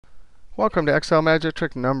Welcome to Excel Magic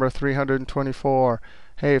Trick number 324.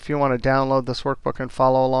 Hey, if you want to download this workbook and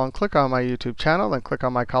follow along, click on my YouTube channel, then click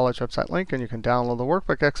on my college website link, and you can download the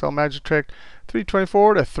workbook Excel Magic Trick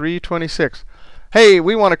 324 to 326. Hey,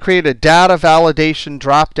 we want to create a data validation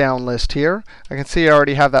drop-down list here. I can see I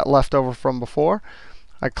already have that left over from before.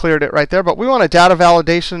 I cleared it right there, but we want a data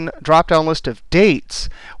validation drop-down list of dates.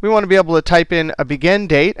 We want to be able to type in a begin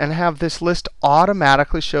date and have this list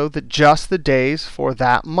automatically show just the days for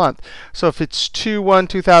that month. So if it's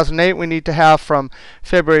 2/1/2008, we need to have from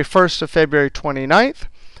February 1st to February 29th.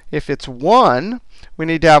 If it's 1, we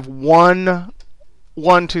need to have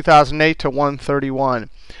 1/1/2008 to 1/31.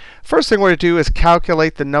 First thing we're going to do is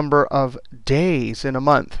calculate the number of days in a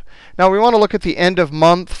month. Now we want to look at the end of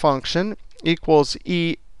month function equals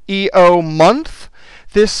EOMONTH.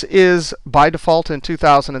 This is by default in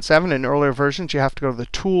 2007. In earlier versions, you have to go to the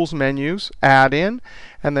Tools menus, Add In,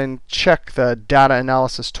 and then check the Data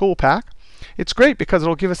Analysis ToolPak. It's great because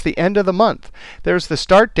it'll give us the end of the month. There's the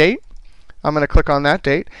start date. I'm going to click on that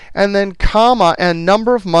date. And then comma and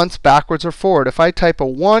number of months backwards or forward. If I type a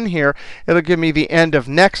 1 here, it'll give me the end of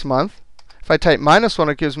next month. If I type -1,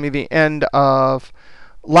 it gives me the end of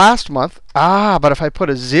last month. But if I put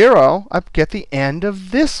a 0, I get the end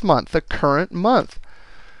of this month, the current month.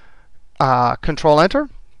 Control Enter.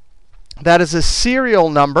 That is a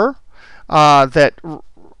serial number, number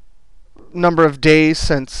of days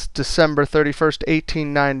since December 31st,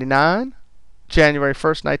 1899. January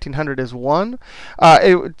 1st, 1900 is 1.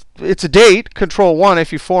 It's a date. Control 1.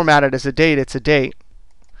 If you format it as a date, it's a date.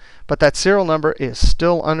 But that serial number is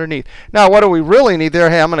still underneath. Now, what do we really need there?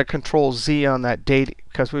 Hey, I'm going to Control Z on that date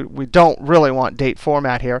because we don't really want date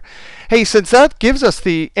format here. Hey, since that gives us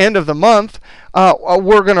the end of the month,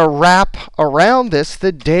 we're going to wrap around this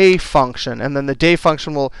the day function. And then the day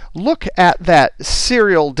function will look at that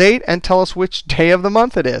serial date and tell us which day of the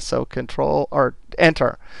month it is. So Control or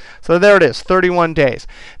Enter. So there it is, 31 days.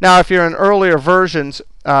 Now, if you're in earlier versions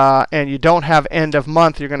and you don't have end of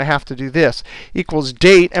month, you're going to have to do this. Equals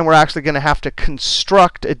date, and we're actually going to have to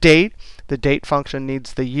construct a date. The date function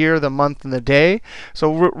needs the year, the month, and the day.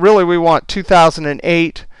 So really, we want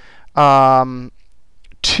 2008 1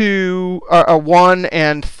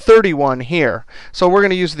 and 31 here. So we're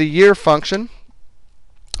going to use the year function.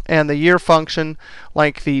 And the year function,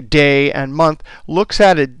 like the day and month, looks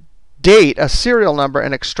at a date, a serial number,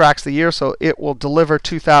 and extracts the year. So it will deliver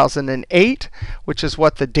 2008, which is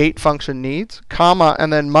what the date function needs, comma,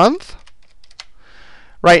 and then month.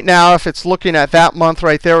 Right now, if it's looking at that month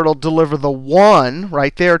right there, it'll deliver the 1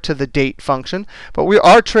 right there to the date function. But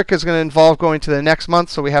our trick is going to involve going to the next month,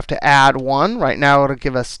 so we have to add 1. Right now, it'll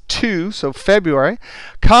give us 2, so February,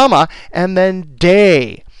 comma, and then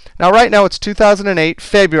day. Now, right now, it's 2008,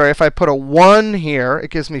 February. If I put a 1 here,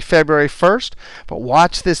 it gives me February 1st. But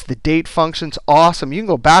watch this. The date function's awesome. You can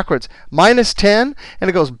go backwards. -10, and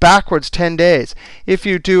it goes backwards 10 days. If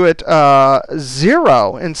you do it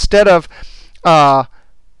 0 instead of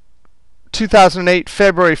 2008,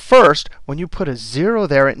 February 1st, when you put a 0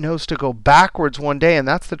 there, it knows to go backwards 1 day. And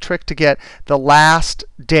that's the trick to get the last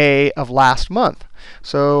day of last month.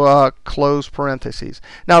 So close parentheses.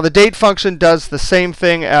 Now, the date function does the same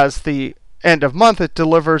thing as the end of month. It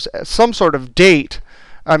delivers some sort of date.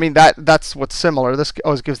 I mean, that's what's similar. This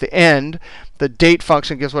always gives the end. The date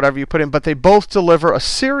function gives whatever you put in. But they both deliver a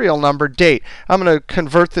serial number date. I'm going to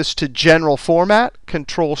convert this to general format,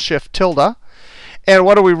 Control-Shift-tilde. And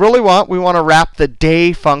what do we really want? We want to wrap the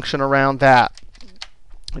day function around that.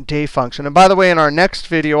 Day function. And by the way, in our next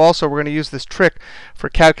video also, we're going to use this trick for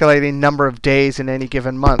calculating number of days in any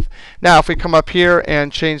given month. Now, if we come up here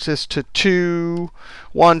and change this to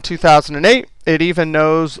 2/1/2008, it even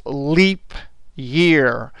knows leap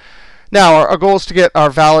year. Now, our goal is to get our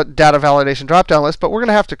data validation drop-down list, but we're going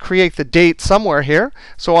to have to create the date somewhere here.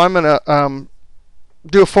 So I'm going to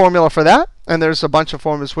do a formula for that. And there's a bunch of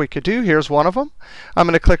formulas we could do. Here's one of them. I'm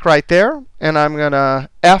going to click right there, and I'm going to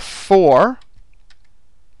F4.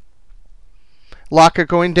 Lock it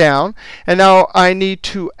going down. And now I need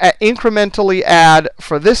to incrementally add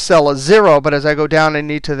for this cell a 0. But as I go down, I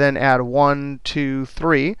need to then add 1, 2,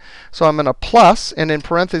 3. So I'm going to plus, and in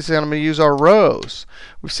parentheses, I'm going to use our rows.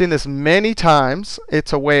 We've seen this many times.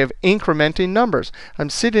 It's a way of incrementing numbers. I'm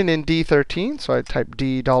sitting in D13, so I type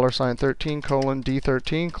 $13 colon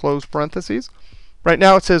D13, close parentheses. Right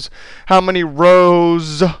now it says how many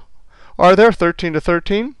rows are there? 13 to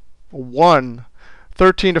 13? 1.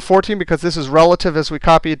 13 to 14, because this is relative as we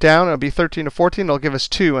copy it down. It'll be 13 to 14. It'll give us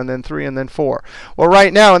 2, and then 3, and then 4. Well,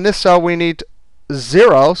 right now in this cell, we need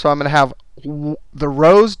 0. So I'm going to have the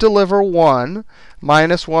rows deliver 1.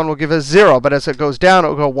 Minus 1 will give us 0. But as it goes down, it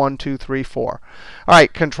will go 1, 2, 3, 4. All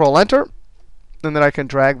right, Control Enter. And then I can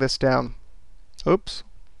drag this down. Oops.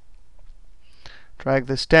 Drag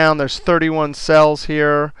this down. There's 31 cells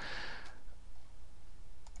here.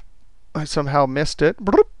 I somehow missed it.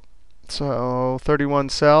 So 31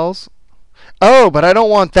 cells. Oh, but I don't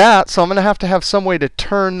want that, so I'm going to have some way to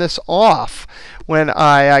turn this off when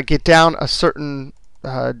I get down a certain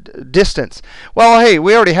distance. Well, hey,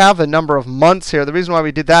 we already have the number of months here. The reason why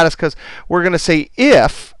we did that is because we're going to say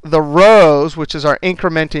if the rows, which is our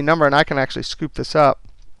incrementing number, and I can actually scoop this up.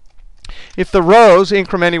 If the rows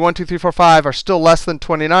incrementing 1, 2, 3, 4, 5 are still less than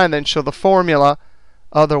 29, then show the formula,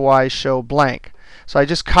 otherwise show blank. So I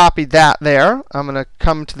just copied that there. I'm going to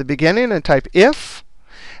come to the beginning and type if,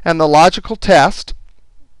 and the logical test.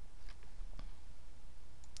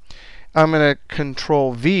 I'm going to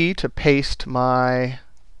Control V to paste my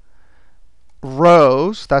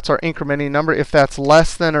rows. That's our incrementing number. If that's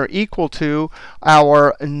less than or equal to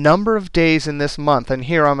our number of days in this month. And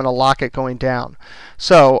here I'm going to lock it going down.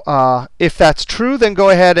 So if that's true, then go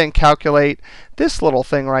ahead and calculate this little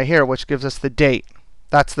thing right here, which gives us the date.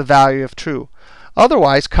 That's the value of true.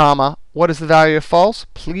 Otherwise, comma, what is the value of false?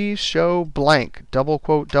 Please show blank. Double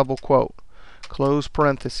quote, close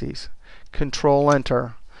parentheses. Control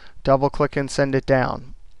Enter. Double click and send it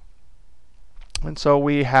down. And so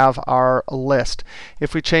we have our list.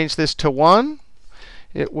 If we change this to 1,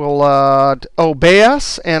 it will obey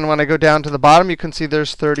us. And when I go down to the bottom, you can see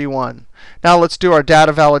there's 31. Now let's do our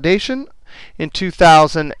data validation. In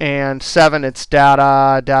 2007, it's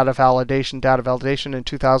data validation. In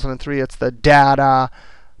 2003, it's the data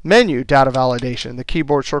menu data validation, the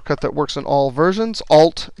keyboard shortcut that works in all versions,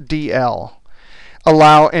 Alt-DL.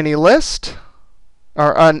 Allow any list,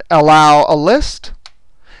 or allow a list,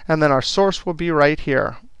 and then our source will be right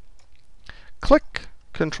here. Click,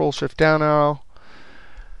 Control-Shift down arrow,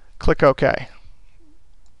 click OK.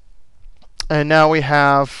 And now we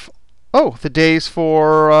have, the days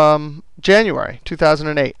for January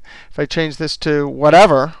 2008. If I change this to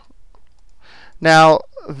whatever, now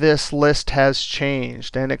this list has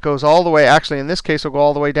changed. And it goes all the way, actually in this case, it'll go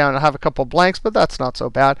all the way down. I'll have a couple blanks, but that's not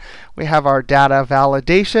so bad. We have our data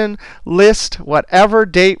validation list, whatever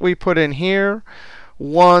date we put in here,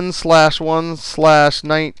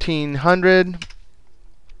 1/1/1900.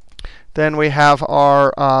 Then we have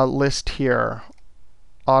our list here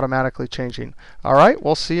automatically changing. All right,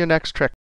 we'll see you next trick.